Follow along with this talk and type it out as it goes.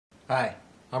Hi,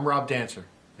 I'm Rob Dancer,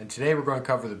 and today we're going to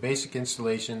cover the basic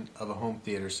installation of a home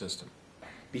theater system.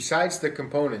 Besides the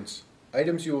components,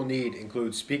 items you will need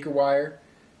include speaker wire,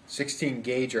 16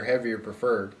 gauge or heavier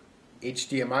preferred,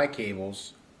 HDMI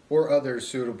cables, or other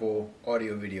suitable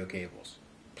audio-video cables.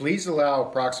 Please allow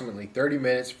approximately 30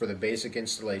 minutes for the basic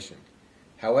installation.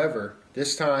 However,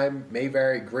 this time may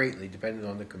vary greatly depending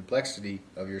on the complexity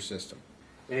of your system.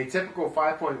 In a typical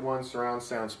 5.1 surround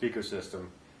sound speaker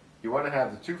system, you want to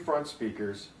have the two front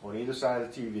speakers on either side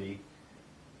of the TV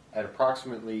at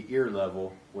approximately ear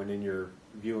level when in your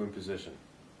viewing position.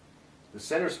 The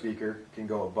center speaker can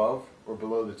go above or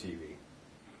below the TV.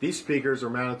 These speakers are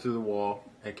mounted to the wall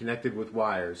and connected with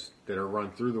wires that are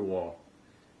run through the wall.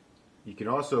 You can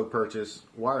also purchase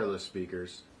wireless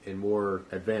speakers in more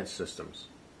advanced systems.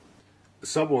 The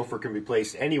subwoofer can be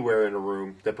placed anywhere in a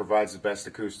room that provides the best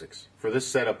acoustics. For this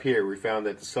setup here, we found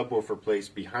that the subwoofer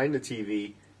placed behind the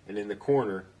TV and in the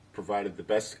corner provided the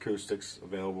best acoustics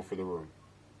available for the room.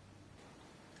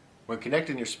 When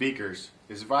connecting your speakers,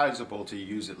 it is advisable to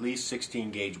use at least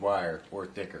 16 gauge wire or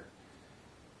thicker.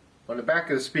 On the back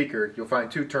of the speaker, you'll find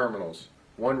two terminals,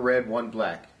 one red, one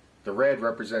black. The red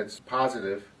represents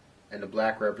positive and the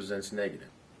black represents negative.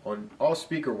 On all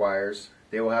speaker wires,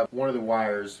 they will have one of the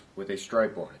wires with a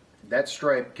stripe on it. That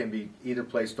stripe can be either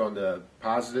placed on the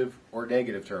positive or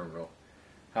negative terminal.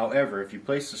 However, if you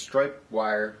place the striped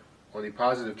wire on the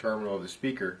positive terminal of the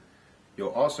speaker, you'll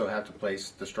also have to place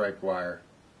the striped wire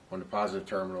on the positive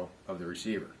terminal of the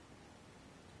receiver.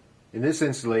 In this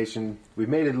installation, we've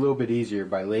made it a little bit easier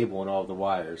by labeling all of the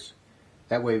wires.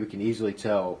 That way we can easily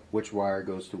tell which wire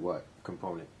goes to what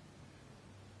component.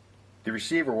 The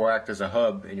receiver will act as a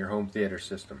hub in your home theater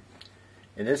system.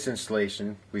 In this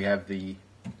installation, we have the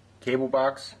cable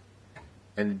box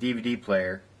and the DVD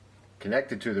player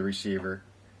connected to the receiver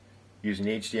using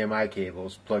HDMI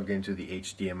cables plugged into the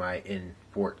HDMI in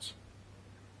ports.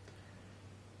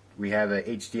 We have a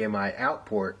HDMI out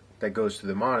port that goes to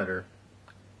the monitor,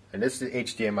 and this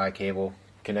HDMI cable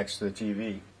connects to the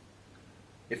TV.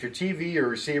 If your TV or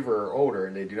receiver are older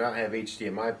and they do not have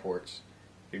HDMI ports,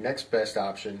 your next best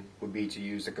option would be to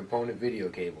use the component video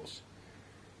cables,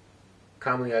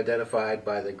 commonly identified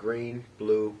by the green,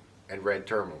 blue, and red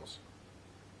terminals.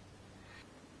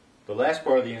 The last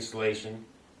part of the installation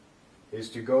is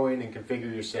to go in and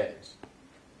configure your settings.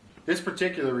 This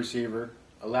particular receiver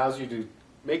allows you to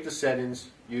make the settings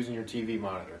using your TV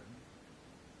monitor.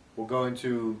 We'll go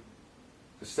into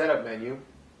the setup menu,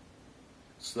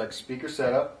 select speaker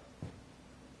setup,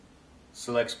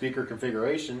 select speaker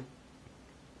configuration,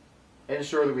 and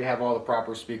ensure that we have all the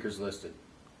proper speakers listed.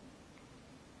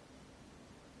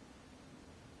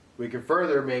 We can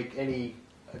further make any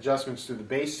adjustments to the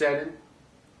bass setting,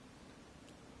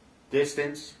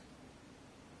 distance,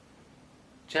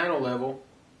 channel level,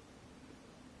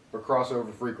 or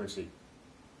crossover frequency.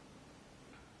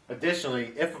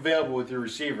 Additionally, if available with your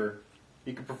receiver,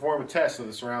 you can perform a test of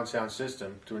the surround sound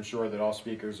system to ensure that all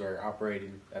speakers are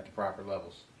operating at the proper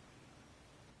levels.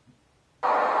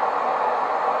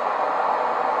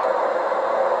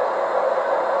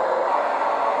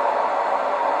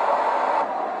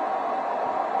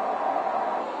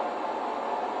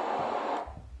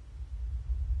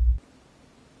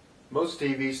 Most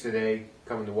TVs today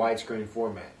come in the widescreen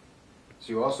format,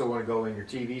 so you also want to go in your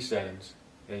TV settings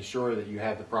and ensure that you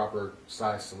have the proper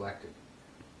size selected.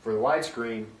 For the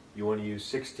widescreen, you want to use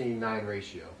 16:9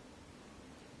 ratio.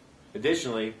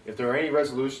 Additionally, if there are any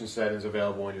resolution settings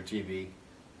available on your TV,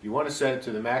 you want to set it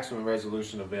to the maximum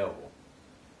resolution available.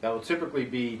 That will typically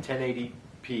be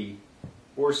 1080p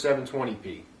or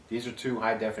 720p. These are two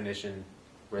high definition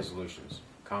resolutions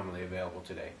commonly available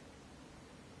today.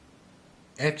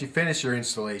 After you finish your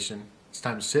installation, it's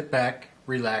time to sit back,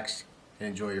 relax, and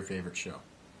enjoy your favorite show.